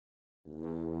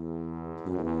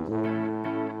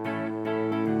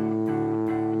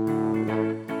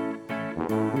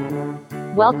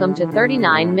Welcome to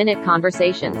 39-Minute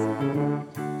Conversations.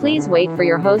 Please wait for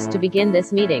your host to begin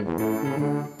this meeting.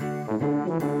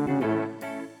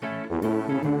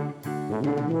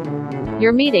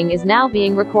 Your meeting is now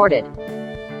being recorded.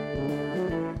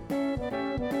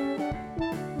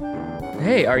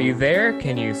 Hey, are you there?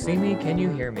 Can you see me? Can you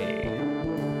hear me?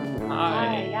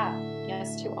 Hi, yeah.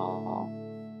 Yes to all.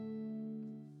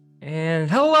 And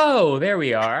hello, there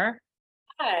we are.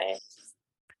 Hi.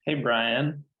 Hey,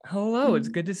 Brian. Hello, it's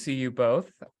good to see you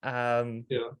both. Yeah.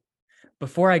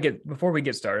 Before we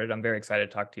get started, I'm very excited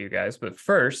to talk to you guys. But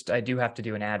first, I do have to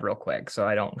do an ad real quick, so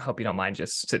I hope you don't mind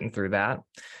just sitting through that.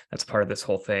 That's part of this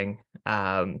whole thing.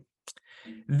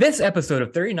 This episode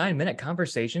of 39-Minute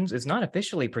Conversations is not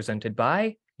officially presented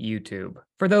by YouTube.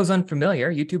 For those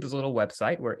unfamiliar, YouTube is a little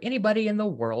website where anybody in the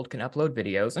world can upload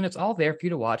videos, and it's all there for you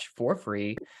to watch for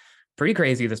free. Pretty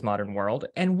crazy, this modern world.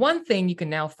 And one thing you can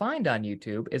now find on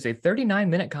YouTube is a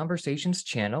 39-Minute Conversations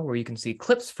channel where you can see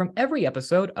clips from every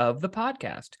episode of the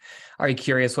podcast. Are you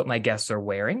curious what my guests are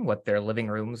wearing, what their living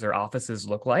rooms or offices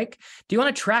look like? Do you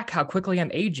want to track how quickly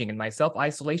I'm aging in my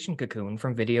self-isolation cocoon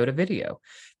from video to video?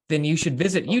 Then you should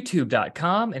visit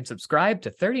youtube.com and subscribe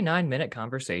to 39-Minute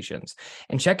Conversations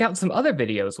and check out some other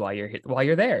videos while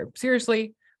you're there.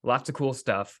 Seriously, lots of cool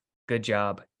stuff. Good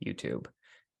job, YouTube.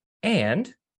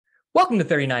 And welcome to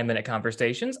 39-Minute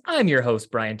Conversations. I'm your host,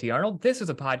 Brian T. Arnold. This is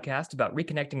a podcast about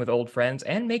reconnecting with old friends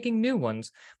and making new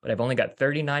ones, but I've only got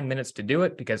 39 minutes to do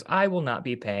it because I will not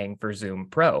be paying for Zoom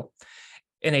Pro.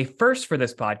 In a first for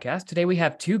this podcast, today we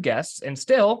have two guests and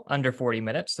still under 40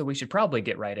 minutes, so we should probably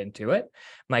get right into it.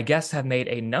 My guests have made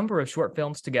a number of short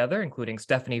films together, including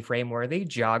Stephanie Frameworthy,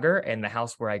 Jogger, and The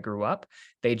House Where I Grew Up.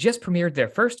 They just premiered their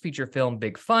first feature film,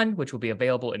 Big Fun, which will be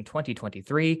available in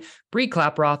 2023. Bree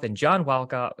Klaproth and John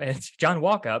Walkup.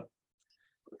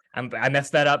 I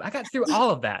messed that up. I got through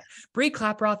all of that. Bree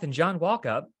Klaproth and John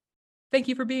Walkup, thank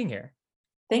you for being here.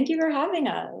 Thank you for having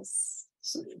us.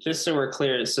 Just so we're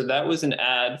clear, so that was an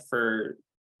ad for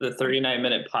the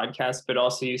 39-minute podcast, but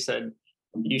also you said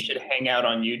you should hang out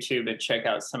on YouTube and check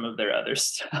out some of their other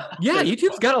stuff. Yeah,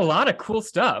 YouTube's got a lot of cool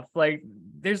stuff. Like,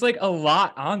 there's like a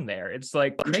lot on there. It's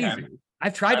like crazy. Okay.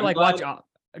 I've tried to watch.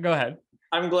 Go ahead.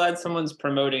 I'm glad someone's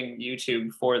promoting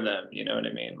YouTube for them. You know what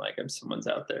I mean? Like, if someone's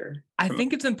out there. I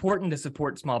think it's important to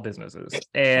support small businesses,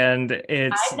 and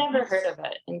I've never heard of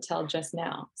it until just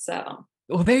now. So.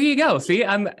 Well, there you go. See,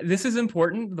 this is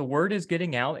important. The word is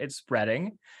getting out. It's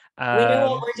spreading. We know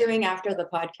what we're doing after the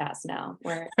podcast now.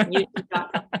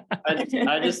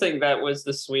 I just think that was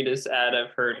the sweetest ad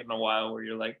I've heard in a while, where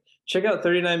you're like, check out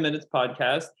 39 Minutes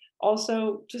podcast.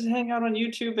 Also, just hang out on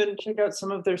YouTube and check out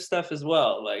some of their stuff as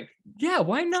well. Like, yeah,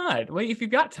 why not? Well, if you've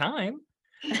got time.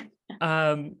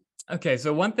 Okay,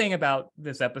 so one thing about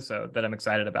this episode that I'm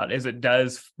excited about is it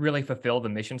does really fulfill the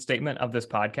mission statement of this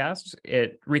podcast.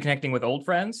 It reconnecting with old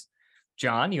friends.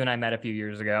 John, you and I met a few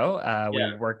years ago.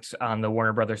 We worked on the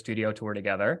Warner Brothers studio tour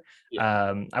together.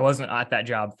 Yeah. I wasn't at that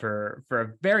job for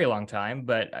a very long time,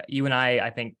 but you and I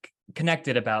think,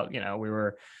 connected about, we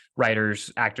were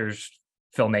writers, actors,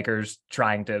 filmmakers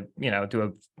trying to, do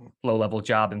a low-level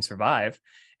job and survive.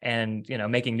 And,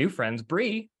 making new friends.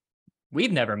 Bree,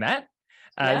 we've never met.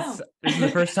 This is the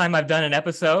first time I've done an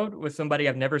episode with somebody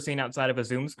I've never seen outside of a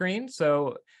Zoom screen.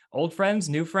 So old friends,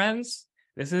 new friends.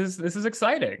 This is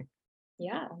exciting.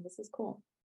 Yeah, this is cool.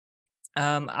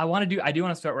 I do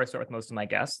want to start where I start with most of my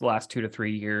guests. The last 2 to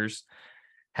 3 years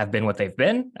have been what they've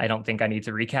been. I don't think I need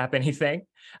to recap anything.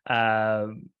 How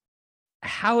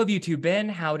have you two been?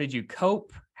 How did you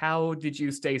cope? How did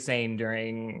you stay sane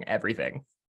during everything?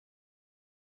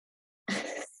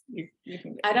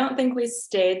 I don't think we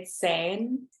stayed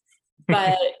sane,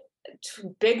 but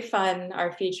Big Fun,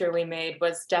 our feature we made,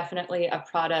 was definitely a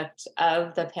product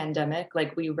of the pandemic.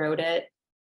 Like, we wrote it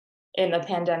in the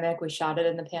pandemic, we shot it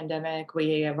in the pandemic.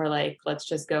 We were like, let's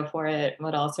just go for it.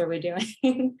 What else are we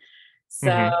doing?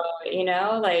 So,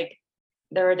 like,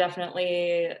 there were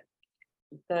definitely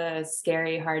the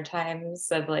scary, hard times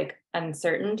of like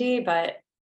uncertainty, but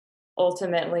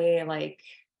ultimately, like,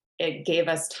 it gave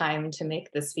us time to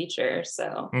make this feature.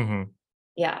 So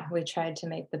yeah, we tried to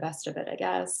make the best of it, I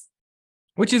guess.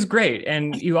 Which is great.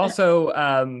 And you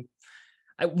also,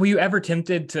 were you ever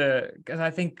tempted to, because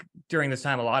I think during this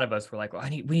time, a lot of us were like, well,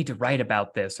 we need to write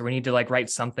about this, or we need to like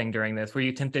write something during this. Were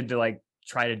you tempted to like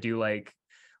try to do like,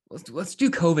 let's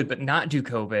do COVID, but not do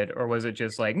COVID? Or was it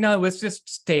just like, no, let's just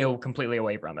stay completely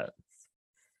away from it?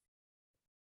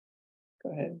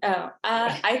 Go ahead.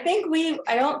 I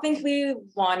don't think we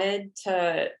wanted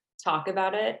to talk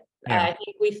about it Yeah. I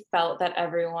think we felt that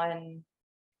everyone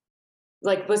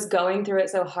like was going through it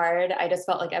so hard. I just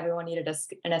felt like everyone needed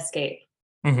an escape.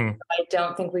 Mhm. I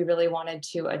don't think we really wanted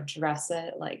to address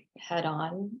it like head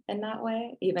on in that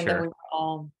way, even though Sure. we were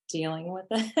all dealing with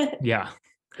it. Yeah.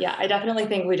 Yeah, I definitely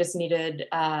think we just needed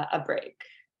a break,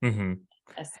 Mhm.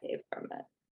 escape from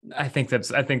it. I think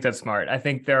that's smart. I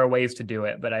think there are ways to do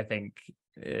it, but I think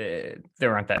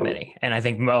there aren't that many, and I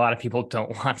think a lot of people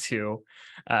don't want to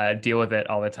deal with it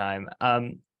all the time.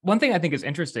 One thing I think is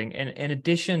interesting, in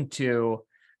addition to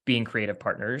being creative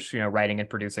partners, writing and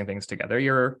producing things together,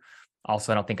 you're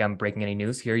also, I don't think I'm breaking any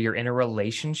news here, you're in a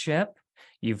relationship.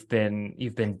 You've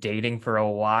been dating for a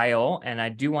while, and I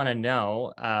do want to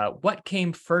know what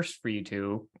came first for you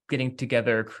two, getting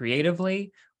together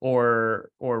creatively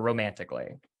or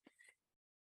romantically.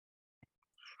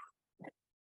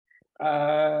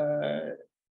 Uh,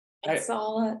 It's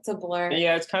a blur.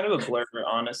 yeah, it's kind of a blur,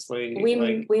 honestly.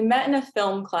 We met in a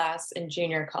film class in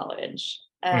junior college.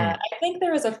 Mm. I think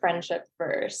there was a friendship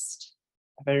first.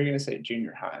 I thought you were gonna say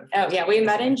junior high. Oh yeah, we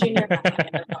met in junior high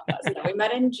in a film class. No, we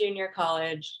met in junior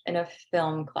college in a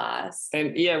film class.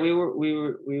 And yeah, we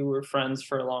were friends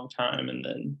for a long time, and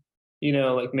then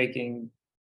like making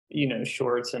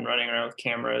shorts and running around with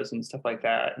cameras and stuff like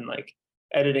that, and like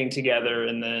editing together,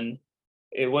 and then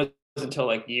it wasn't until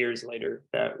like years later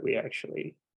that we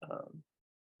actually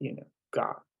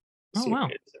got Oh, wow.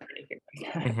 serious or anything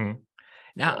like that. Mhm.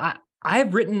 Now, Yeah.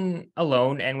 I've written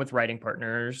alone and with writing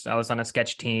partners. I was on a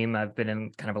sketch team. I've been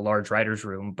in kind of a large writer's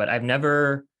room, but I've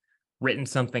never written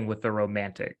something with a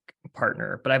romantic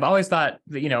partner. But I've always thought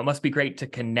that, it must be great to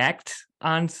connect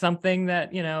on something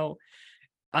that, in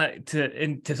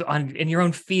your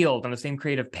own field, on the same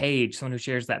creative page, someone who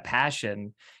shares that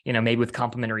passion, maybe with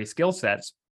complementary skill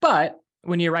sets. But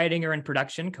when you're writing or in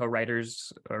production,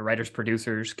 co-writers or writers,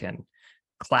 producers can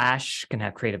clash, can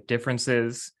have creative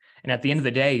differences. And at the end of the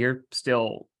day, you're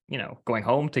still, going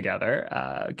home together.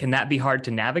 Can that be hard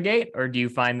to navigate, or do you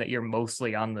find that you're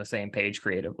mostly on the same page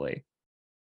creatively?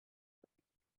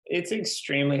 It's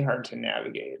extremely hard to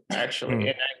navigate, actually, Mm.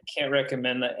 and I can't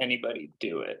recommend that anybody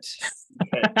do it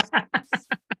because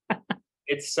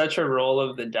it's such a roll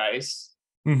of the dice.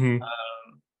 Mhm.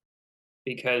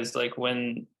 Because like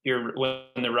when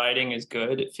the writing is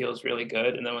good, it feels really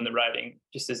good, and then when the writing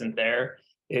just isn't there,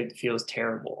 it feels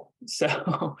terrible.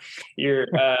 So you're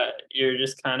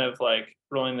just kind of like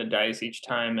rolling the dice each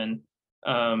time,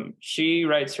 and she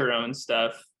writes her own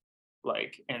stuff,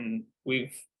 like, and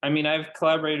I've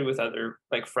collaborated with other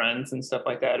like friends and stuff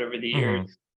like that over the years,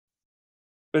 Mhm.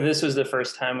 but this was the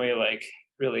first time we like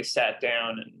really sat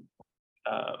down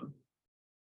and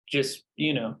just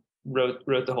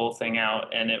wrote the whole thing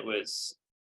out, and it was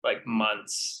like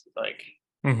months, like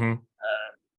Mhm.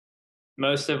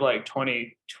 most of like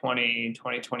 2020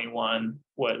 2021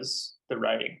 was the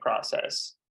writing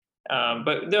process,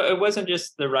 but no, it wasn't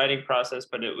just the writing process,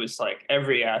 but it was like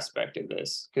every aspect of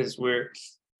this, because we're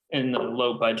in the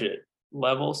low budget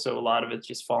level, so a lot of it's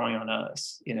just falling on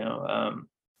us,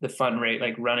 the fund rate,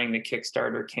 like running the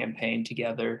Kickstarter campaign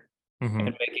together and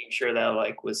Mhm. making sure that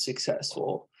like was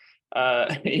successful,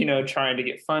 trying to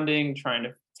get funding, trying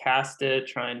to cast it,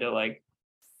 trying to like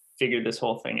figure this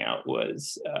whole thing out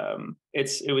was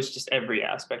it was just every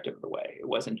aspect of the way. It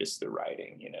wasn't just the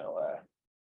writing,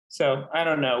 so I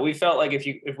don't know, we felt like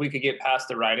if we could get past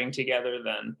the writing together,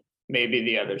 then maybe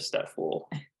the other stuff will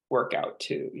work out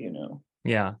too.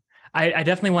 Yeah. I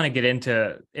definitely want to get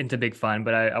into Big Fun,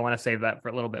 but I want to save that for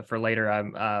a little bit for later.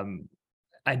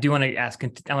 I do want to ask.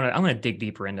 I want to dig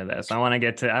deeper into this. I want to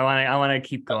get to. I want to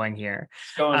keep going here.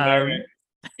 He's going Marin.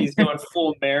 He's going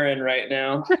full Marin right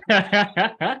now.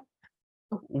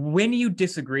 When you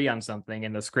disagree on something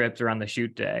in the script or on the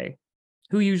shoot day,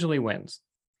 who usually wins?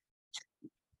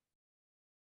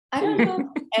 I don't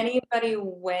know if anybody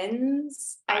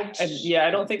wins. I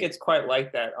don't think it's quite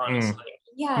like that, honestly.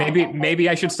 Yeah. Maybe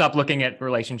I should stop looking at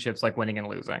relationships like winning and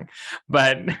losing,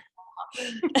 but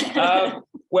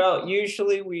well,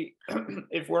 usually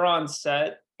if we're on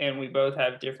set and we both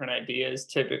have different ideas,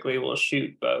 typically we'll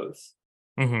shoot both,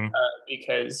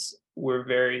 because we're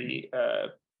very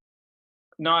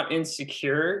not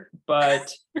insecure,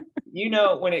 but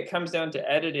when it comes down to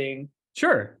editing,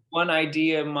 sure, one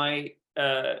idea might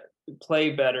play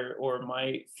better, or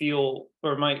might feel,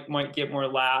 or might get more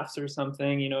laughs or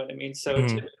something, you know what I mean? So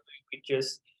typically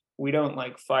we don't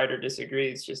like fight or disagree.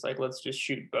 It's just like, let's just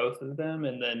shoot both of them,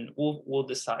 and then we'll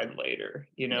decide later.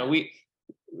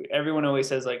 Everyone always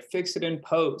says like, fix it in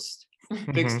post,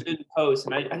 fix it in post.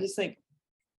 And I just think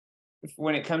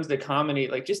when it comes to comedy,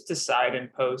 like, just decide in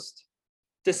post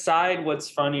decide what's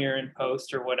funnier in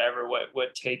post or whatever,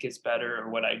 what take is better or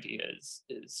what idea is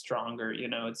stronger.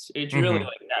 It's really Mhm.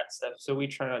 like that stuff. So we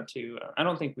try not to. I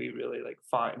don't think we really like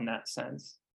fought in that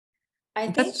sense. I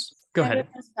think That's this Go kind ahead.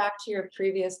 of goes back to your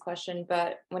previous question,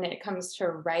 but when it comes to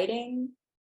writing,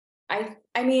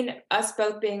 I mean, us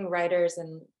both being writers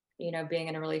and, being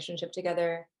in a relationship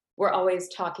together, we're always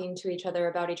talking to each other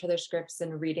about each other's scripts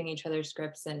and reading each other's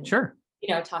scripts and, Sure.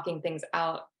 talking things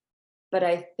out. But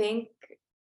I think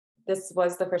this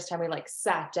was the first time we like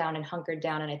sat down and hunkered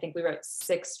down, and I think we wrote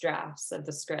 6 drafts of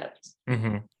the script.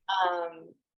 Mhm.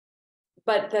 Um,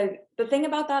 but the thing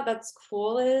about that's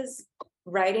cool is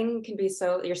writing can be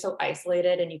you're so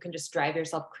isolated and you can just drive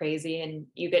yourself crazy and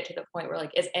you get to the point where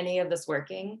like, is any of this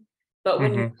working? But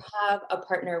when you Mhm. have a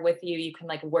partner with you, you can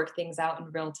like work things out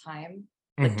in real time,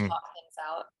 like Mhm. talk things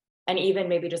out, and even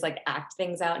maybe just like act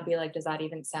things out and be like, does that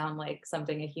even sound like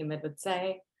something a human would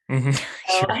say? Mhm.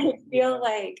 So Sure. I feel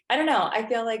like, I don't know, I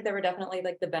feel like there were definitely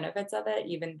like the benefits of it,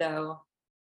 even though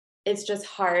it's just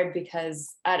hard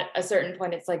because at a certain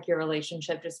point, it's like your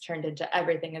relationship just turned into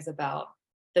everything is about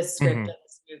the script Mhm. of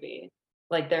this movie.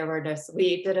 Like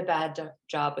we did a bad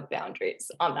job with boundaries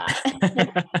on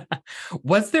that.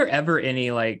 Was there ever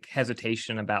any like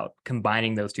hesitation about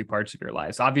combining those two parts of your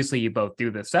lives? Obviously, you both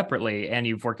do this separately and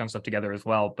you've worked on stuff together as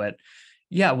well. But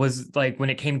yeah, was like when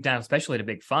it came down, especially to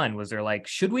Big Fun, was there like,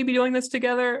 should we be doing this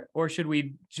together or should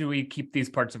we keep these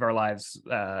parts of our lives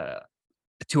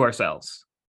to ourselves?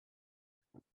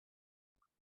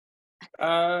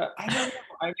 I don't know.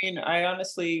 I mean,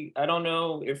 I don't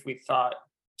know if we thought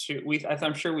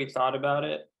I'm sure we thought about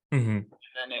it, Hmm.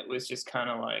 and it was just kind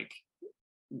of like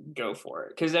go for it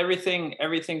because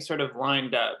everything sort of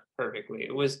lined up perfectly.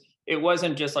 It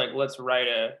wasn't just like let's write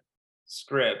a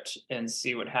script and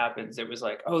see what happens. It was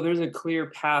like, oh, there's a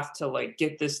clear path to like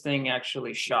get this thing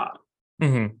actually shot,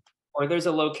 Hmm. or there's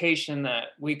a location that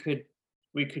we could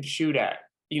shoot at.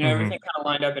 Hmm. Everything kind of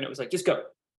lined up, and it was like just go.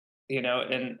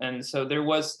 And so there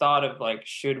was thought of like,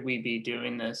 should we be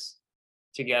doing this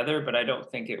together? But I don't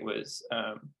think it was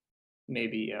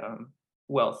maybe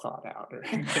well thought out or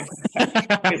anything like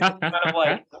that. It's just kind of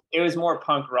like it was more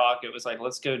punk rock. It was like,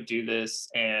 let's go do this,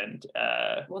 and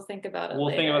We'll think about it we'll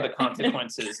think about the later.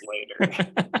 consequences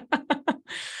later.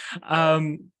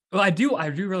 Well, I do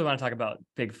really want to talk about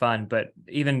Big Fun, but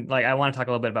even like I want to talk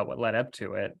a little bit about what led up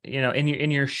to it.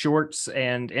 In your shorts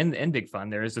and in Big Fun,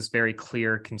 there is this very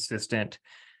clear, consistent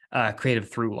creative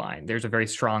through line. There's a very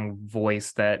strong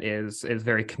voice that is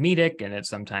very comedic and it's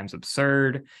sometimes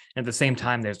absurd. And at the same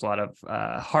time, there's a lot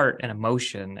of heart and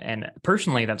emotion. And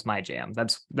personally, that's my jam.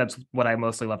 That's what I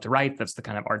mostly love to write. That's the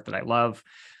kind of art that I love.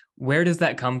 Where does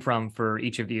that come from for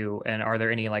each of you? And are there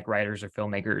any like writers or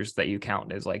filmmakers that you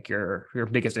count as like your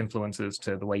biggest influences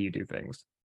to the way you do things?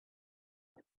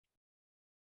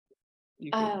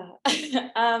 You could,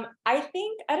 I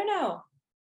think I don't know.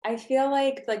 I feel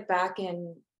like back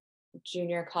in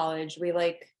junior college,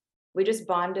 we just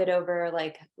bonded over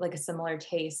like a similar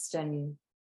taste and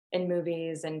in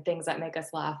movies and things that make us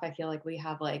laugh. I feel like we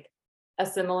have like a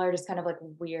similar, just kind of like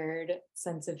weird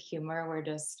sense of humor. We're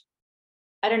just,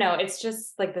 I don't know, it's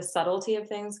just like the subtlety of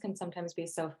things can sometimes be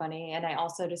so funny. And I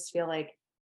also just feel like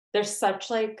there's such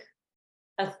like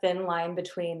a thin line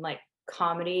between like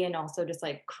comedy and also just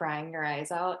like crying your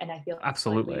eyes out. And I feel like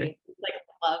Absolutely. we like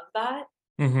love that.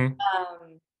 Hmm.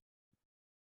 Um,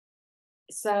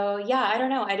 so yeah, I don't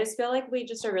know. I just feel like we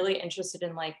just are really interested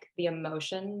in like the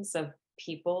emotions of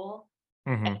people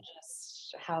and Hmm.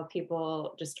 just how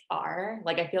people just are.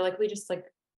 Like I feel like we just like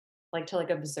to like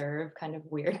observe kind of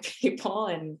weird people,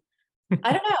 and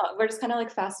I don't know, we're just kind of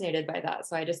like fascinated by that.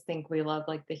 So I just think we love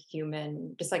like the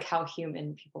human, just like how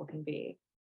human people can be.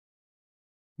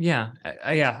 Yeah,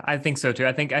 yeah, I think so too.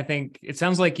 I think it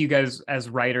sounds like you guys as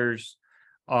writers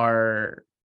are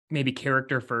maybe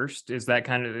character first. Is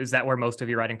that where most of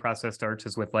your writing process starts?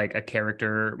 Is with like a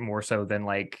character more so than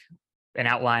like an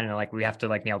outline and like we have to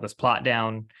like nail this plot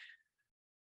down.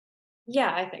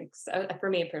 Yeah, I think so. For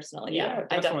me personally, yeah, yeah,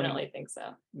 I definitely. definitely think so.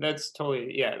 That's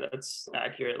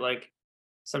accurate. Like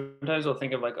sometimes we'll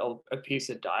think of like a piece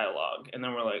of dialogue, and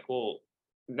then we're like, well,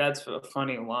 that's a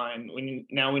funny line.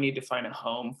 Now we need to find a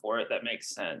home for it that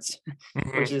makes sense,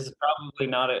 which Hmm. is probably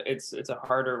not it's a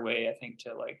harder way I think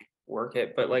to like work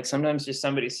it. But like sometimes just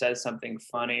somebody says something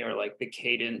funny or like the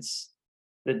cadence,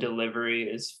 the delivery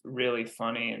is really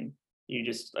funny, and you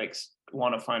just like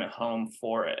want to find a home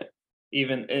for it,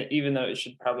 even though it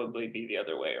should probably be the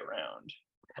other way around.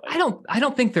 I Like don't I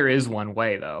don't think there is one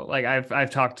way though. Like I've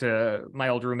talked to my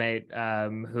old roommate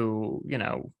who,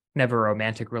 never a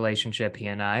romantic relationship, he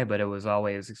and I, but it was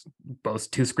always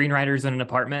both two screenwriters in an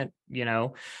apartment,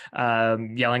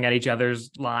 yelling at each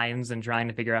other's lines and trying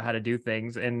to figure out how to do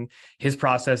things. And his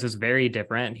process is very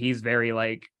different. He's very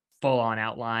like full on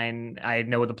outline. I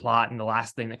know the plot, and the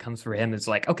last thing that comes for him is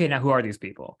like, okay, now who are these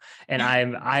people? And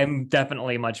I'm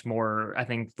definitely much more, I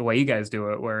think, the way you guys do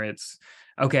it, where it's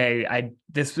okay,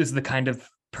 this is the kind of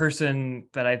person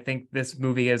that I think this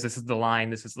movie is. This is the line.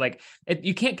 This is like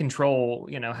you can't control,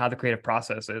 how the creative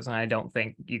process is, and I don't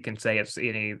think you can say it's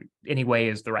any way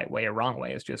is the right way or wrong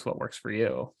way. It's just what works for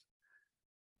you.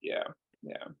 Yeah,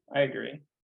 I agree.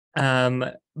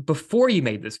 Before you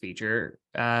made this feature,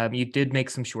 you did make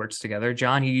some shorts together.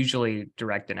 John, you usually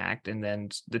direct and act, and then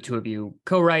the two of you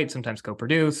co-write, sometimes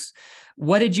co-produce.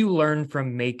 What did you learn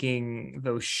from making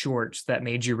those shorts that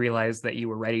made you realize that you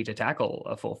were ready to tackle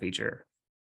a full feature?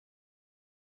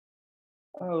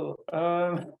 Oh,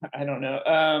 I don't know.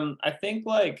 I think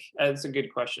like that's a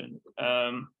good question.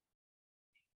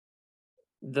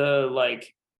 The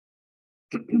like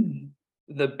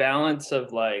the balance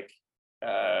of like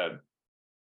the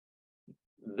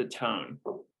tone.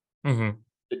 Mm-hmm.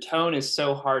 The tone is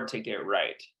so hard to get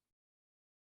right,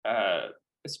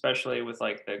 especially with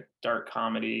like the dark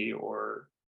comedy or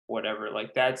whatever.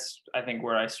 Like that's I think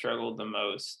where I struggled the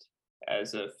most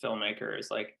as a filmmaker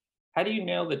is like, how do you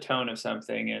nail the tone of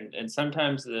something? And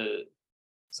sometimes that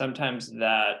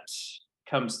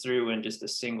comes through in just a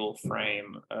single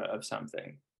frame of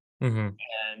something. Mm-hmm.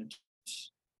 And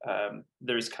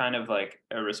there's kind of like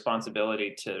a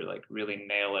responsibility to like really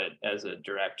nail it as a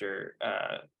director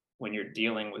when you're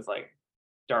dealing with like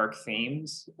dark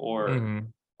themes or Mm-hmm.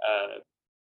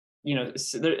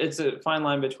 it's a fine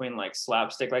line between like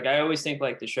slapstick. Like I always think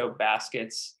like the show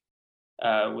Baskets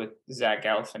with Zach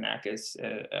Galifianakis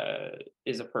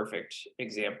is a perfect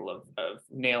example of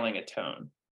nailing a tone.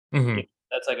 Mm-hmm.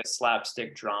 That's like a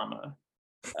slapstick drama.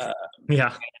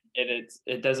 Yeah.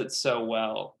 It does it so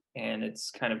well, and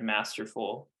it's kind of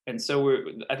masterful. And so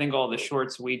I think all the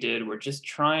shorts we did were just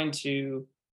trying to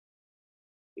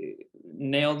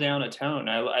nail down a tone.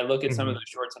 I look at some of Mm-hmm. the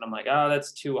shorts and I'm like, oh,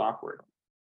 that's too awkward,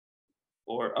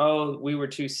 or oh, we were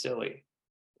too silly.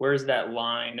 Where's that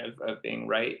line of being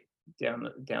right down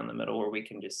the middle where we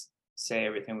can just say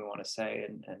everything we want to say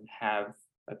and have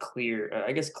a clear,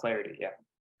 I guess clarity. Yeah,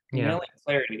 Yeah. nailing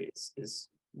clarity is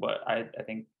what I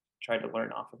think tried to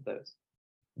learn off of those.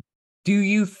 Do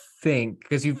you think,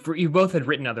 because you both had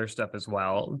written other stuff as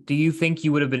well, do you think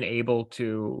you would have been able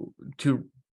to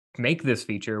make this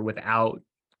feature without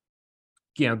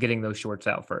getting those shorts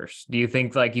out first? Do you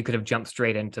think like you could have jumped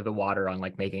straight into the water on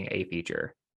like making a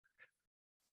feature?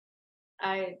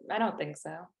 I don't think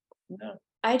so. No.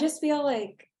 I just feel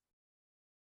like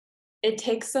it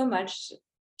takes so much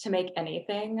to make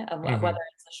anything, Mm-hmm. whether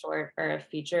it's a short or a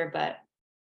feature, but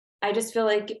I just feel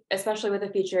like, especially with a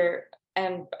feature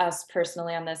and us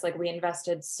personally on this, like we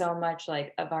invested so much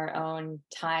like of our own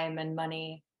time and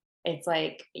money. It's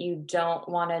like you don't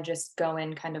want to just go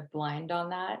in kind of blind on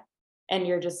that. And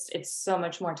it's so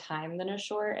much more time than a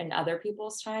short and other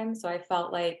people's time. So I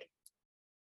felt like,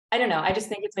 I don't know, I just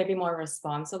think it's maybe more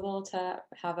responsible to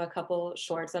have a couple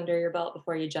shorts under your belt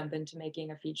before you jump into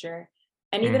making a feature.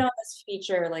 And even on this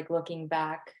feature, like looking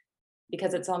back,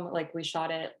 because it's on like we shot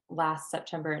it last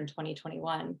September in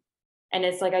 2021. And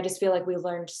it's like I just feel like we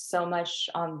learned so much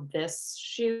on this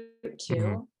shoot too.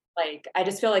 Mm-hmm. Like I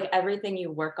just feel like everything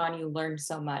you work on, you learn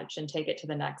so much and take it to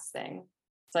the next thing.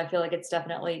 So I feel like it's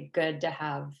definitely good to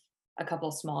have a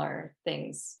couple smaller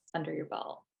things under your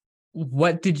belt.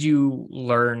 What did you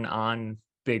learn on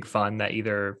Big Fun that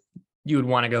either you would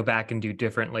want to go back and do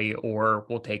differently or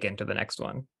we'll take into the next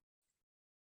one?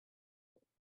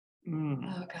 Oh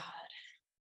God.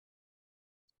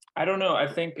 I don't know. I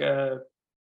think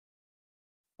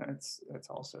that's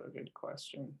also a good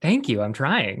question. Thank you. I'm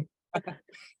trying.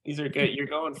 These are good. You're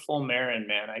going full Marin,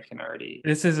 man. I can already.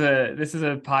 This is a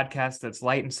podcast that's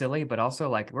light and silly, but also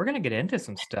like we're gonna get into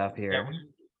some stuff here. Yeah, we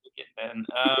get, man.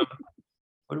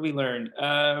 What did we learn?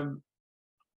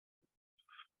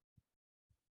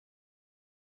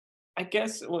 I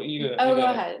guess what you. Oh, go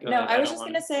ahead. No, I was just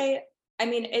gonna say, I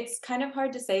mean, it's kind of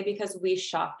hard to say because we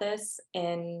shot this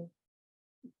in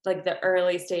like the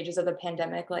early stages of the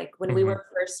pandemic. Like when we were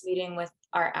first meeting with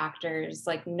our actors,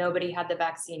 like nobody had the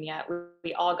vaccine yet.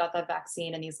 We all got the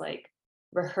vaccine in these like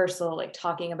rehearsal, like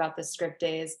talking about the script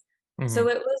days. So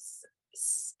it was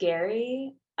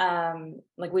scary.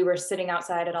 Like we were sitting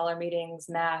outside at all our meetings,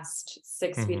 masked,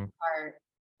 6 feet apart.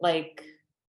 Like,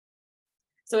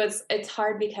 so it's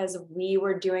hard because we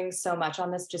were doing so much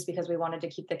on this just because we wanted to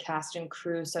keep the cast and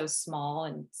crew so small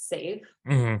and safe.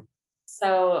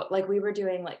 So like we were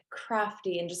doing like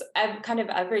crafty and just kind of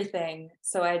everything.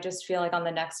 So I just feel like on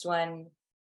the next one,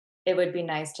 it would be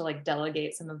nice to like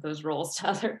delegate some of those roles to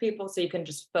other people so you can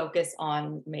just focus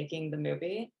on making the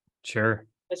movie. Sure.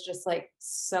 It's just like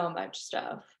so much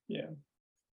stuff. Yeah.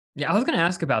 Yeah, I was going to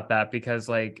ask about that because,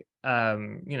 like,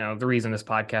 the reason this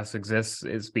podcast exists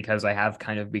is because I have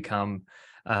kind of become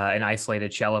an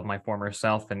isolated shell of my former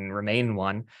self and remain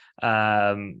one.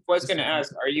 I was going to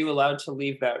ask, are you allowed to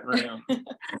leave that room?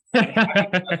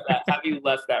 Have you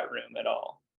left that room at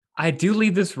all? I do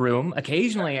leave this room.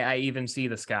 Occasionally, I even see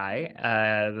the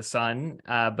sky, the sun,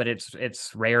 but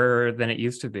it's rarer than it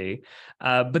used to be.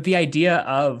 But the idea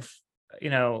of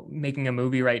making a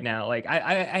movie right now, like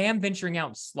I am venturing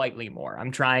out slightly more.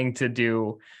 I'm trying to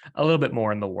do a little bit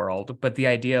more in the world, but the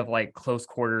idea of like close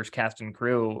quarters cast and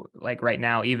crew, like right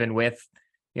now, even with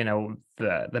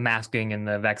the masking and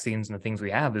the vaccines and the things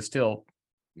we have, is still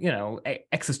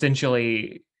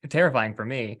existentially terrifying for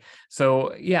me.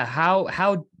 So yeah,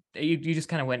 how you just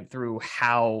kind of went through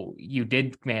how you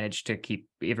did manage to keep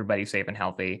everybody safe and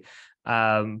healthy,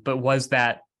 but was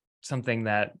that something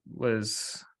that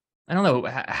was, I don't know,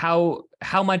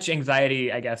 how much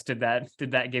anxiety, I guess, did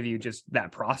that give you, just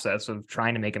that process of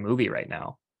trying to make a movie right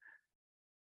now?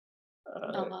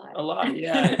 A lot,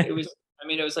 yeah. It was, I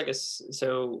mean, it was like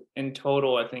so in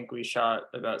total, I think we shot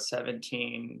about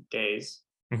 17 days.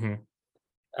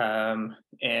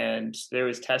 And there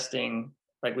was testing,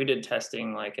 like we did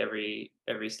testing like every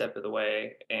step of the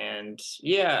way. And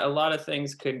yeah, a lot of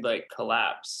things could like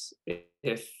collapse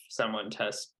if someone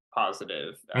tests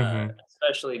positive,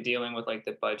 especially dealing with like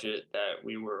the budget that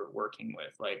we were working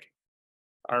with. Like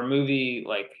our movie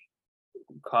like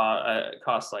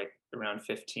cost like around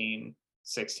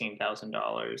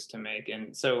 $16,000 to make,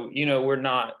 and so we're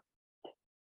not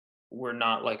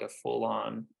like a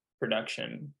full-on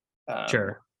production.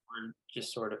 Sure. We're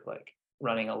just sort of like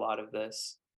running a lot of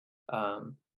this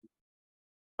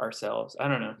ourselves. I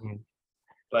don't know.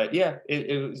 But yeah,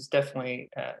 it was definitely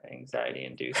anxiety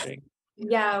inducing.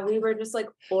 Yeah, we were just like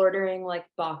ordering like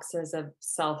boxes of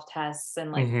self-tests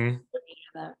and like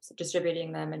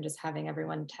distributing them and just having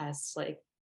everyone test like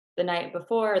the night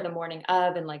before, the morning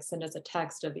of, and like send us a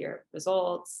text of your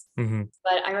results.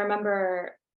 But I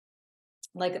remember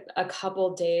like a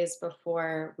couple days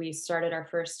before we started our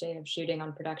first day of shooting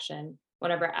on production, one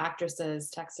of our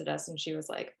actresses texted us and she was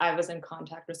like, I was in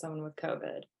contact with someone with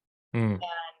COVID. And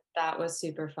that was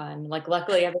super fun. Like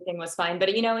luckily everything was fine. But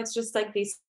it's just like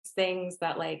these things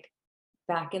that like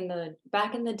back in the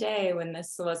day when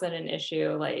this wasn't an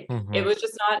issue, like it was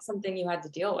just not something you had to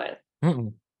deal with.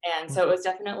 And so it was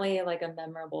definitely like a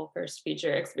memorable first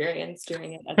feature experience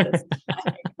doing it at this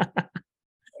time.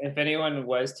 If anyone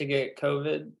was to get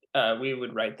COVID, we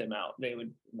would write them out. They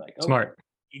would like, oh, smart.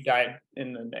 You died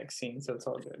in the next scene, so it's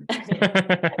all good.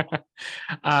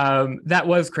 That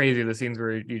was crazy. The scenes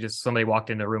where somebody walked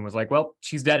in the room, was like, well,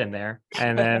 she's dead in there.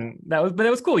 And then but it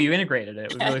was cool. You integrated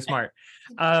it. It was really smart.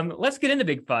 Let's get into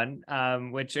Big Fun,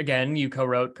 which again, you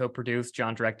co-wrote, co-produced,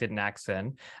 John directed, and acts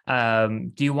in.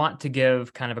 Do you want to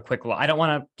give kind of a quick, I don't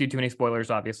want to do too many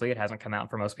spoilers, obviously. It hasn't come out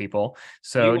for most people.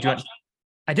 So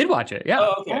I did watch it. Yeah.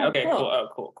 Oh, okay, cool.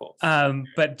 Oh, cool.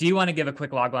 But do you want to give a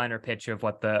quick logline or pitch of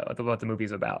what the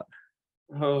movie's about?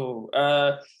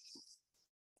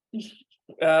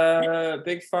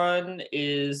 Big Fun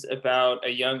is about a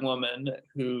young woman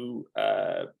who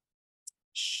her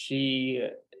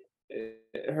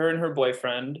and her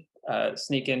boyfriend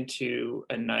sneak into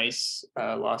a nice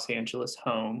Los Angeles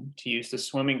home to use the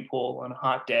swimming pool on a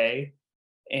hot day,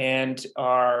 and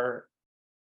are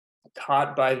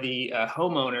caught by the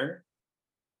homeowner.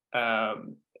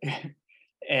 And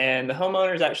the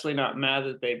homeowner is actually not mad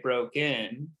that they broke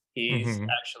in. He's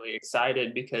actually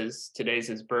excited because today's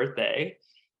his birthday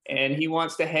and he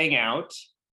wants to hang out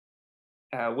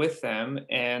with them,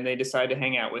 and they decide to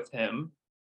hang out with him.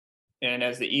 And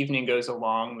as the evening goes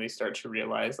along, they start to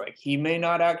realize like he may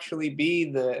not actually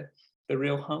be the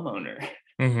real homeowner.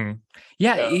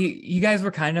 Yeah, so, you guys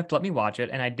were kind enough to let me watch it,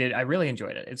 and I really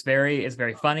enjoyed it. It's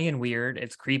very funny and weird.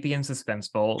 It's creepy and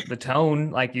suspenseful. The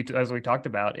tone, like as we talked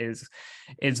about, is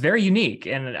very unique,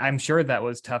 and I'm sure that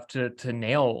was tough to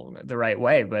nail the right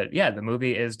way. But yeah, the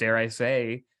movie is, dare I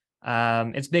say,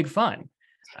 it's big fun.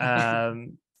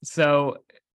 So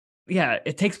yeah,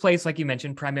 it takes place, like you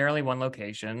mentioned, primarily one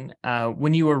location.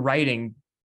 When you were writing,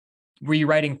 were you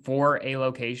writing for a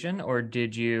location, or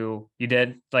did you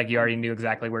like, you already knew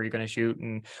exactly where you're going to shoot?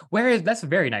 And that's a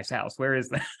very nice house. Where is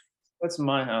that? That's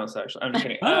my house, actually. I'm just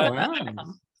kidding.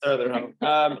 Their home.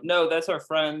 No, that's our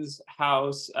friend's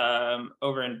house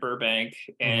over in Burbank.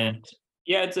 And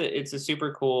Yeah, it's a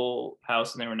super cool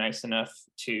house, and they were nice enough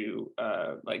to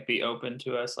like be open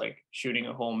to us like shooting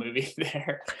a whole movie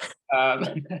there. Um,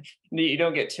 you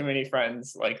don't get too many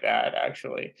friends like that,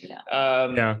 actually. Yeah.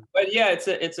 Yeah. But yeah,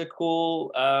 it's a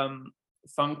cool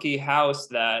funky house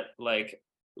that like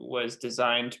was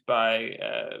designed by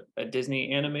a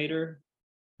Disney animator,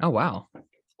 Oh, wow.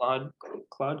 Claude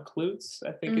Claude Klutz,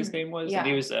 I think his name was, and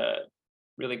he Yeah. was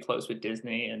really close with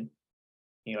Disney, and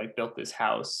he like built this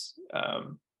house,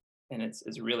 and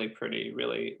it's really pretty,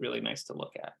 really nice to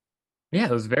look at. Yeah,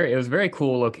 it was a very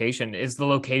cool location. Is the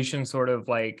location sort of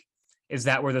like, is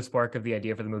that where the spark of the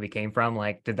idea for the movie came from?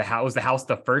 Like, did the house, was the house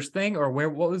the first thing, or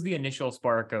what was the initial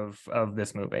spark of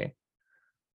this movie?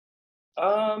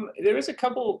 There was a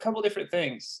couple different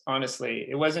things, honestly.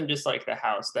 It wasn't just like the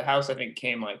house. The house I think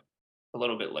came like a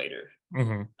little bit later.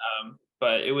 Hmm.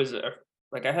 But it was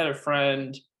like I had a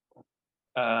friend,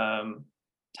 um,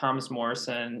 Thomas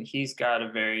Morrison. He's got a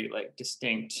very like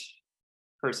distinct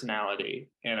personality,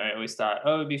 and I always thought,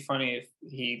 oh, it'd be funny if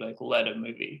he like led a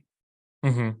movie,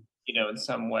 Hmm. in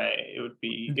some way. It would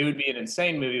be an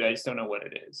insane movie, but I just don't know what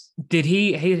it is. Did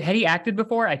had he acted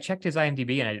before? I checked his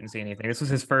IMDb and I didn't see anything. This was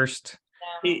his first.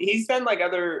 He's done like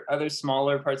other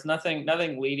smaller parts, nothing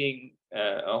leading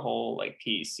a whole like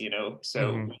piece,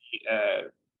 So Mhm.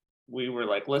 we were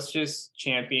like, let's just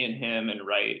champion him and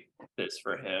write this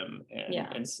for him, and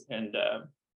Yeah.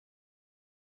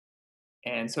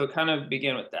 and so it kind of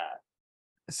began with that.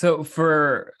 So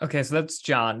so that's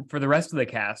John. For the rest of the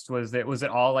cast, was it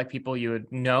all like people you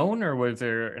had known, or was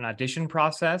there an audition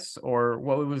process, or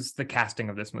what was the casting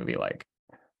of this movie like?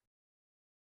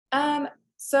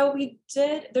 So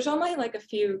there's only like a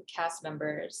few cast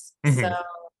members. So Mhm.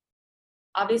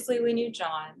 obviously we knew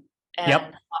John Yep.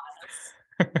 and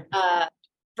Thomas.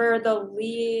 For the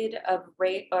lead of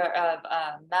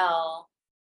Mel,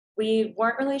 we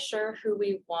weren't really sure who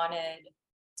we wanted.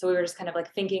 So we were just kind of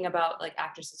like thinking about like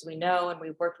actresses we know and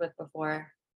we've worked with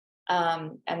before.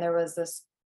 And there was this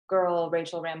girl,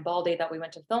 Rachel Rambaldi, that we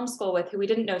went to film school with, who we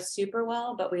didn't know super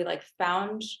well, but we like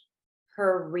found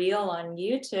her reel on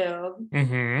YouTube.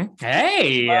 Mm-hmm.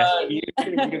 Hey, You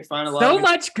can find a lot so of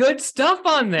much good stuff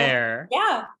on there.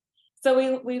 Yeah.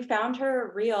 So we found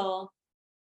her reel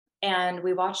and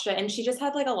we watched it, and she just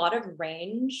had like a lot of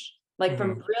range, like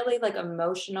from really like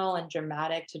emotional and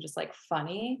dramatic to just like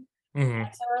funny. Mm-hmm.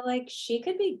 So we're like, she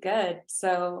could be good.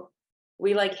 So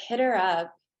we like hit her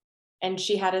up, and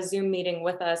she had a Zoom meeting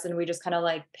with us, and we just kind of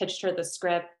like pitched her the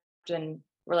script, and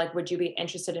we're like, would you be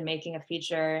interested in making a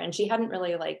feature? And she hadn't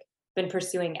really like been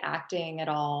pursuing acting at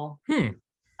all.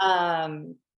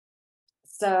 Um,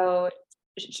 so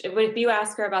if you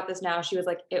ask her about this now, she was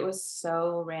like, it was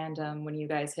so random when you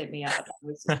guys hit me up. I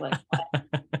was just like, what?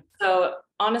 So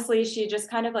honestly, she just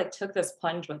kind of like took this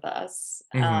plunge with us,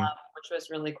 which was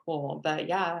really cool. But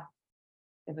yeah,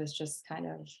 it was just kind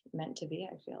of meant to be,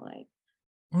 I feel like.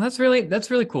 Well, that's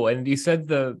really cool. And you said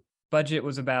the budget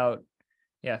was about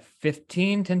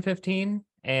 15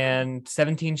 and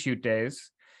 17 shoot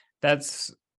days.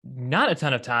 That's not a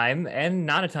ton of time and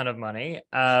not a ton of money.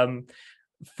 I'm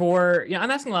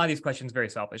asking a lot of these questions very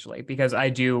selfishly because I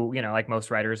do, like most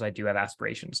writers, I do have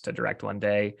aspirations to direct one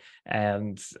day,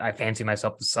 and I fancy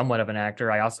myself as somewhat of an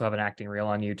actor. I also have an acting reel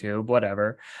on YouTube,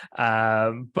 whatever.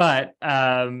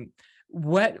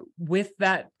 What with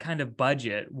that kind of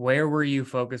budget, where were you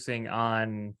focusing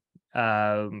on?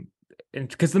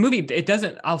 Because the movie,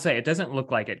 I'll say it doesn't look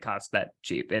like it costs that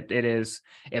cheap.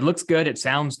 It looks good. It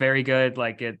sounds very good.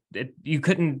 Like you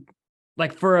couldn't,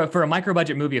 like for a micro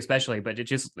budget movie especially, but it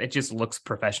just looks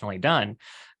professionally done.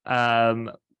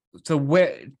 So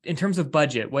where, in terms of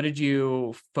budget, what did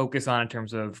you focus on in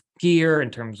terms of gear, in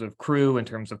terms of crew, in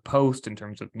terms of post, in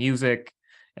terms of music,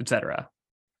 etc.?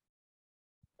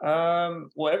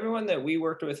 Well, everyone that we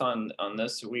worked with on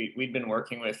this, we'd been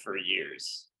working with for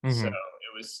years. So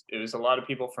it was a lot of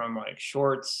people from like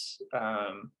shorts.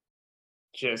 I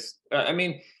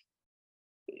mean,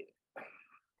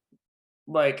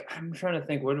 like, I'm trying to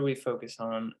think, what do we focus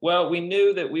on? Well, we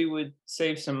knew that we would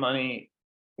save some money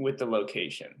with the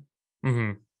location.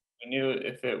 We knew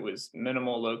if it was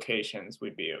minimal locations,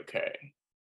 we'd be okay,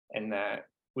 and that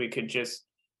we could just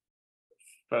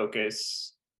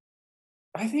focus.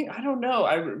 I don't know.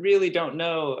 I really don't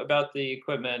know about the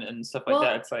equipment and stuff like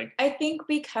that. It's like, I think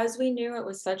because we knew it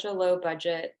was such a low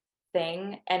budget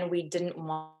thing and we didn't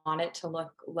want it to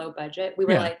look low budget, we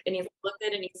were like, it needs to look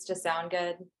good, it needs to sound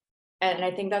good. And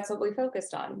I think that's what we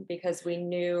focused on because we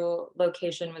knew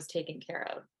location was taken care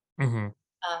of.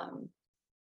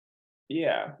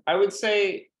 yeah, I would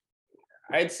say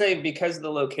I'd say because of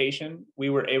the location, we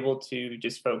were able to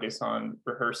just focus on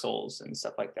rehearsals and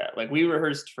stuff like that. Like we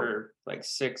rehearsed for like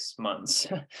 6 months.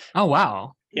 Oh,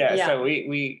 wow. Yeah, Yeah. so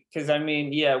we because I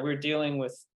mean, yeah, we're dealing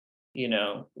with,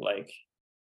 like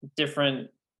different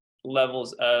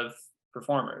levels of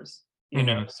performers,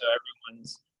 so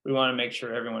we want to make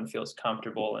sure everyone feels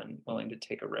comfortable and willing to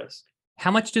take a risk.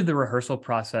 How much did the rehearsal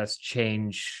process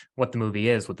change what the movie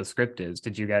is, what the script is?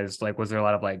 Did you guys was there a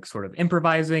lot of like sort of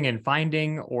improvising and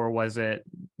finding, or was it,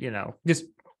 just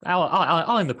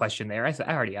I'll end the question there. I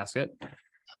already asked it.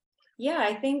 Yeah,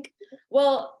 I think,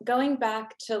 well, going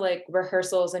back to like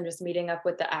rehearsals and just meeting up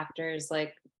with the actors,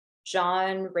 like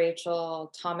John,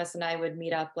 Rachel, Thomas, and I would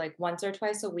meet up like once or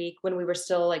twice a week when we were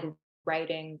still like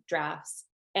writing drafts.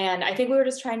 And I think we were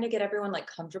just trying to get everyone like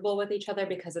comfortable with each other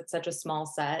because it's such a small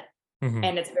set. Mhm.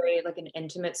 And it's very like an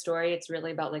intimate story. It's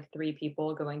really about like 3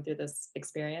 people going through this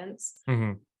experience.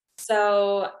 Mhm.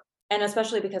 So, and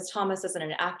especially because Thomas isn't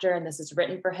an actor and this is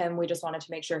written for him, we just wanted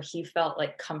to make sure he felt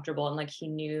like comfortable and like he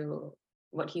knew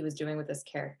what he was doing with this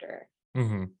character.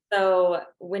 Mhm. So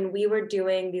when we were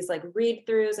doing these like read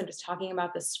throughs and just talking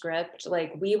about the script,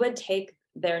 like we would take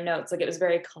their notes. Like it was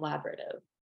very collaborative,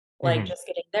 like Mhm. just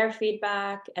getting their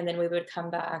feedback. And then we would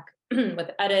come back with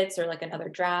edits or like another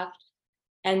draft.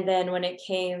 And then when it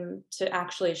came to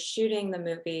actually shooting the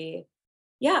movie,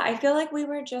 yeah, I feel like we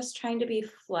were just trying to be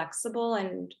flexible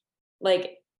and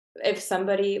like if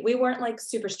somebody, we weren't like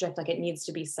super strict, like it needs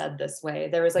to be said this way.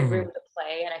 There was like room Mhm. to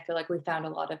play. And I feel like we found a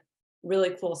lot of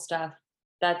really cool stuff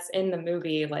that's in the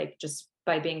movie, like just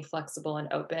by being flexible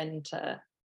and open to,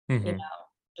 you know, Mhm.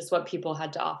 just what people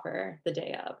had to offer the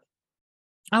day of.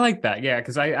 I like that. Yeah,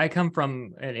 because I come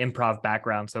from an improv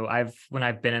background. So when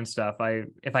I've been in stuff,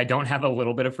 if I don't have a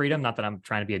little bit of freedom, not that I'm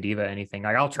trying to be a diva or anything,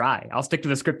 like I'll stick to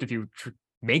the script if you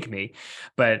make me.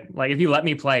 But like if you let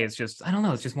me play, it's just, I don't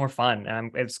know, it's just more fun.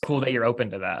 And it's cool that you're open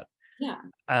to that. Yeah.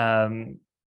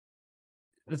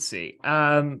 Let's see.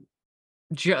 As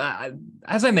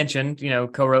I mentioned,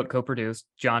 co-wrote, co-produced,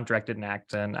 John directed and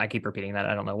acted, and I keep repeating that.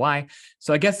 I don't know why.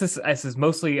 So I guess this is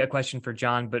mostly a question for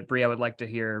John, but Brie, I would like to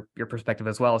hear your perspective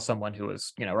as well as someone who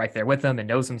was, right there with him and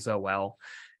knows him so well.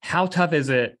 How tough is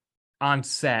it on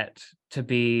set to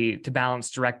balance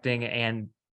directing and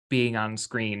being on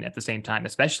screen at the same time,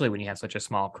 especially when you have such a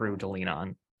small crew to lean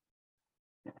on?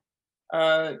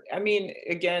 I mean,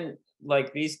 again,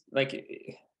 like it's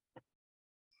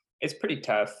pretty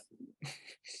tough.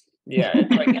 Yeah,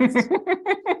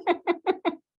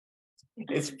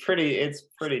 it's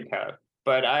pretty tough.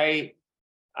 But I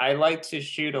like to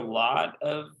shoot a lot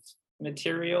of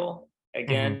material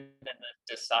again and then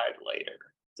decide later.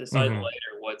 Mhm.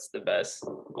 What's the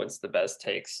best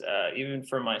takes. Even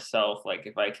for myself, like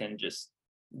if I can just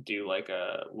do like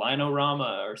a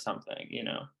linorama or something,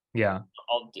 Yeah.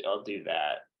 I'll do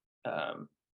that.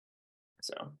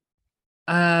 So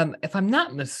If I'm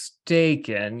not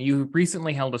mistaken, you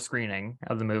recently held a screening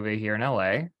of the movie here in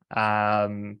LA.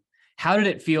 How did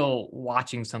it feel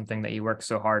watching something that you worked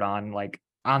so hard on, like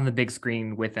on the big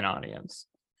screen with an audience?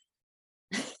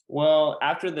 well,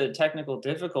 after the technical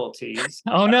difficulties,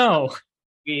 Oh no.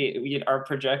 our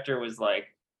projector was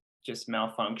like just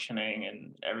malfunctioning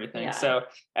and everything. Yeah. So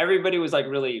everybody was like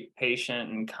really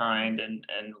patient and kind and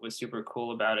was super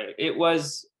cool about it. It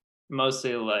was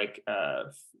mostly like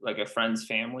a friend's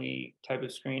family type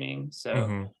of screening.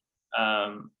 So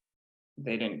Mhm.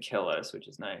 they didn't kill us, which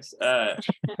is nice.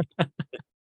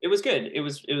 It was good. It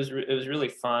was really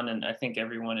fun, and I think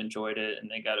everyone enjoyed it, and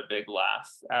they got a big laugh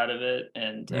out of it.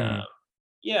 And Mhm.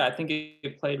 yeah, I think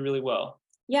it played really well.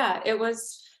 Yeah, it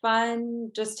was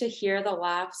fun just to hear the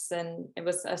laughs, and it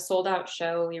was a sold out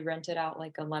show. We rented out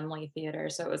like a Lemley theater,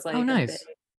 so it was Oh, like a bit, nice.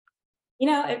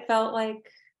 it felt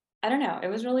like, I don't know, it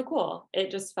was really cool.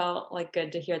 It just felt like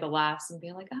good to hear the laughs and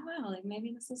be like, oh wow, like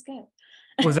maybe this is good.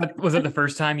 Was it the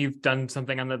first time you've done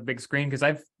something on the big screen? Because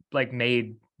I've like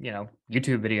made,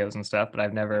 YouTube videos and stuff, but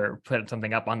I've never put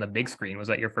something up on the big screen. Was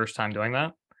that your first time doing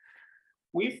that?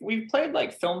 We've played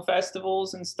like film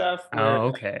festivals and stuff where Oh,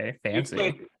 okay. we Fancy.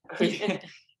 played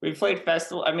we played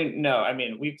festival. I mean, no, I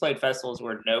mean we played festivals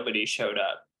where nobody showed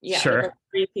up. Yeah, with Sure. like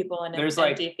 3 people in an There's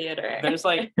like empty theater. there's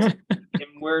like and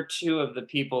we're 2 of the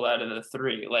people out of the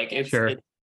 3. Like Sure. it's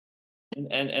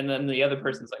and then the other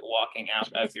person's like walking out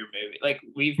of your movie. Like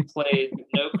we've played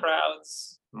no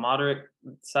crowds, moderate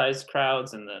sized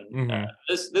crowds, and then Mhm.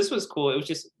 this was cool. It was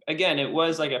just again, it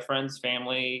was like a friend's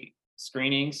family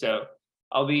screening, so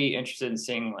I'll be interested in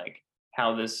seeing like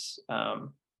how this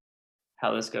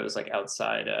goes like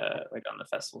outside like on the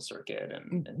festival circuit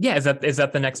and Yeah, is that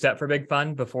the next step for Big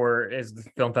Fun before is the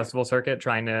film festival circuit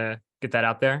trying to get that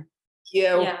out there?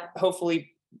 yeah, Yeah.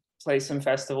 hopefully play some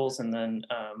festivals, and then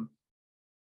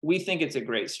we think it's a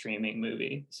great streaming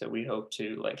movie, so we hope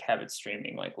to like have it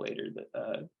streaming like later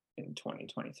in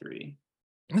 2023.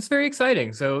 It's very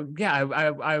exciting. So yeah,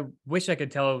 I wish I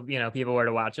could tell, people where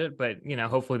to watch it, but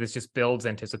hopefully this just builds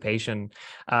anticipation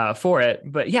for it.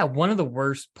 But yeah, one of the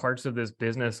worst parts of this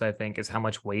business, I think, is how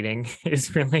much waiting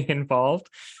is really involved.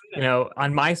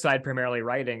 On my side, primarily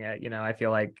writing it, I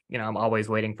feel like, I'm always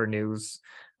waiting for news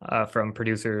from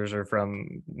producers or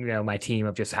from my team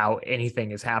of just how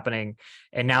anything is happening,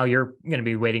 and now you're going to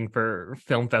be waiting for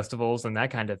film festivals and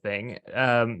that kind of thing.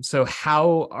 So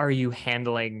how are you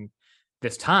handling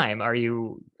this time? Are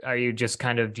you just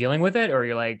kind of dealing with it, or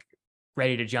you're like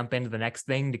ready to jump into the next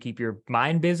thing to keep your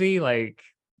mind busy? Like,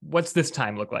 what's this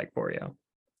time look like for you?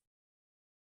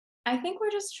 I think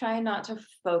we're just trying not to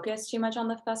focus too much on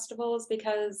the festivals,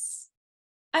 because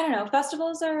I don't know,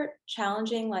 festivals are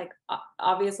challenging. Like,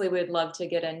 obviously we'd love to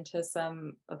get into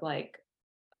some of like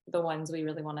the ones we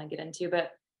really want to get into,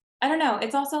 but I don't know.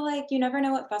 It's also like, you never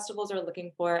know what festivals are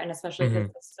looking for. And especially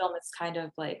because this film is kind of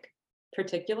like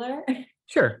particular.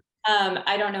 Sure.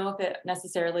 I don't know if it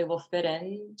necessarily will fit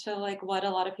into like what a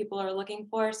lot of people are looking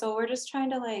for. So we're just trying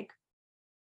to like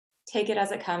take it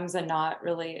as it comes and not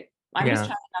really, I'm just trying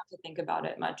not to think about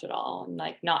it much at all, and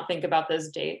like not think about those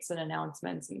dates and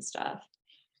announcements and stuff.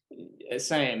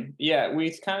 Same. Yeah,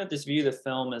 we kind of just view the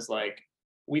film as like,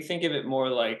 we think of it more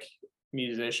like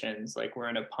musicians, like we're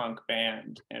in a punk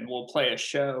band and we'll play a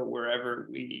show wherever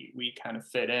we kind of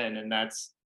fit in, and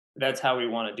that's how we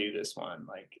want to do this one,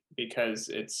 like, because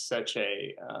it's such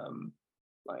a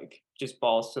like just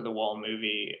balls to the wall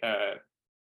movie.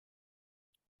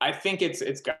 I think it's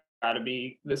got to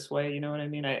be this way, you know what I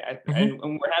mean? And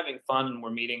we're having fun and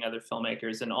we're meeting other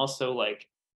filmmakers, and also like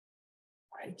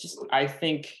I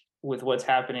think with what's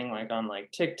happening like on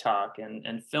like TikTok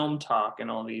and Film Talk and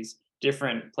all these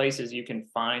different places you can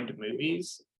find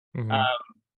movies.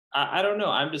 I don't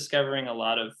know. I'm discovering a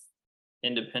lot of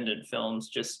independent films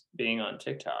just being on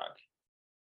TikTok,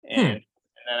 and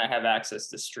then I have access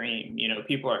to stream.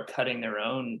 People are cutting their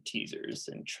own teasers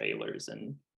and trailers,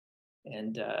 and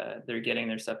they're getting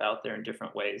their stuff out there in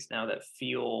different ways now that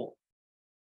feel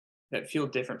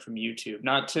different from YouTube.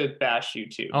 Not to bash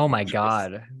YouTube. Oh my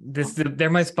God. They're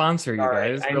my sponsor, you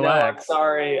guys. I Relax. know,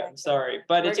 I'm sorry.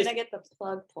 But we're gonna get the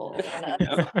plug pulled on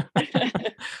us.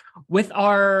 With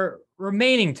our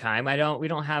remaining time, we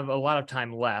don't have a lot of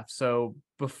time left. So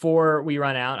before we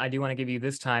run out, I do want to give you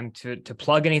this time to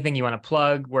plug anything you want to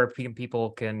plug, where people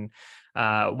can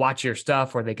watch your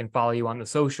stuff, where they can follow you on the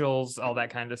socials, all that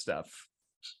kind of stuff.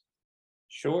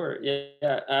 Sure.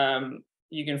 Yeah.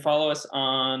 You can follow us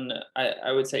on,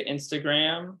 I would say,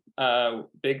 Instagram,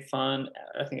 Big Fun.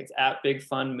 I think it's at Big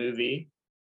Fun Movie,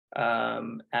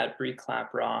 at Brie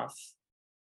Klaproth,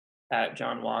 at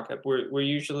John Walkup. We're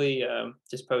usually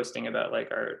just posting about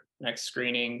like our next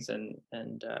screenings, and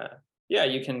yeah,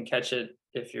 you can catch it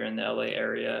if you're in the LA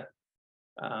area.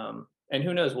 And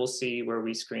who knows, we'll see where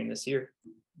we screen this year.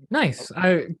 Nice.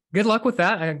 Good luck with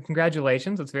that.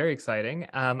 Congratulations. It's very exciting.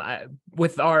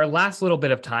 With our last little bit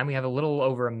of time, we have a little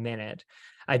over a minute.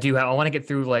 I want to get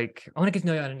through I want to get to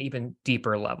know you on an even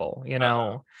deeper level,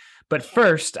 But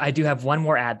first, I do have one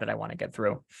more ad that I want to get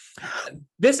through.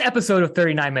 This episode of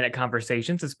 39-Minute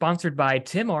Conversations is sponsored by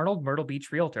Tim Arnold, Myrtle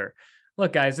Beach Realtor.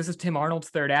 Look, guys, this is Tim Arnold's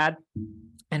third ad.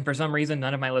 And for some reason,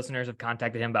 none of my listeners have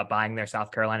contacted him about buying their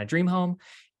South Carolina dream home.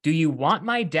 Do you want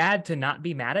my dad to not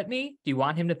be mad at me? Do you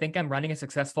want him to think I'm running a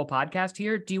successful podcast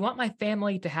here? Do you want my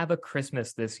family to have a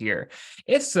Christmas this year?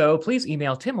 If so, please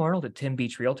email Tim Arnold at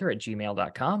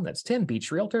timbeachrealtor@gmail.com. That's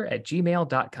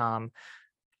timbeachrealtor@gmail.com.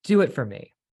 Do it for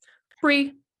me.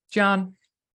 Brie, John,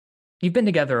 you've been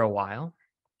together a while.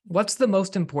 What's the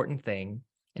most important thing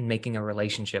in making a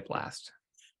relationship last?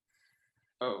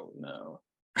 Oh, no.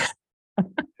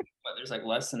 There's like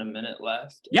less than a minute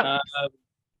left. Yep.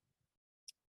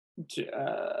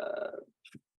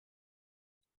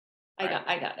 I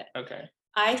got it. Okay.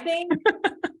 I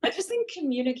just think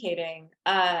communicating.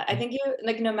 I think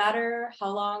no matter how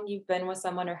long you've been with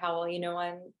someone or how well you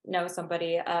know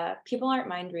somebody, people aren't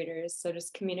mind readers. So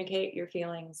just communicate your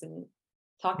feelings and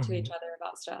talk to each other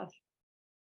about stuff.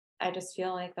 I just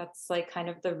feel like that's like kind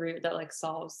of the root that like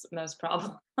solves most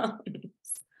problems.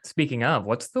 Speaking of,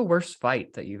 what's the worst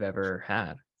fight that you've ever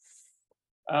had?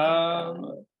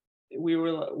 We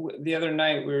were the other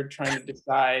night, we were trying to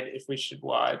decide if we should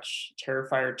watch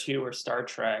Terrifier 2 or Star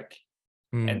Trek,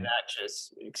 and that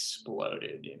just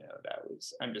exploded.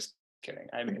 I'm just kidding.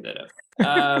 I made that up.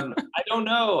 I don't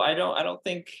know. I don't know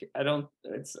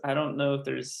if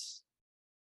there's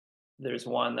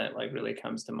one that like really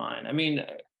comes to mind. I mean,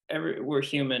 we're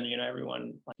human,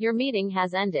 everyone. Your meeting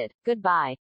has ended.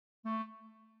 Goodbye.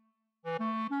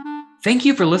 Thank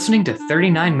you for listening to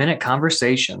 39-Minute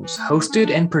Conversations, hosted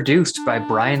and produced by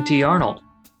Brian T. Arnold.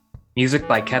 Music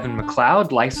by Kevin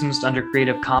MacLeod, licensed under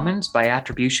Creative Commons by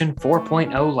Attribution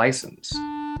 4.0 license.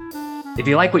 If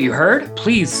you like what you heard,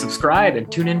 please subscribe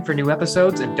and tune in for new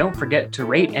episodes, and don't forget to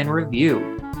rate and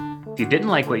review. If you didn't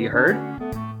like what you heard,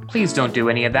 please don't do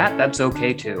any of that. That's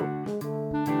okay too.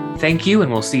 Thank you,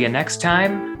 and we'll see you next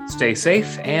time. Stay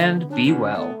safe and be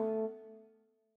well.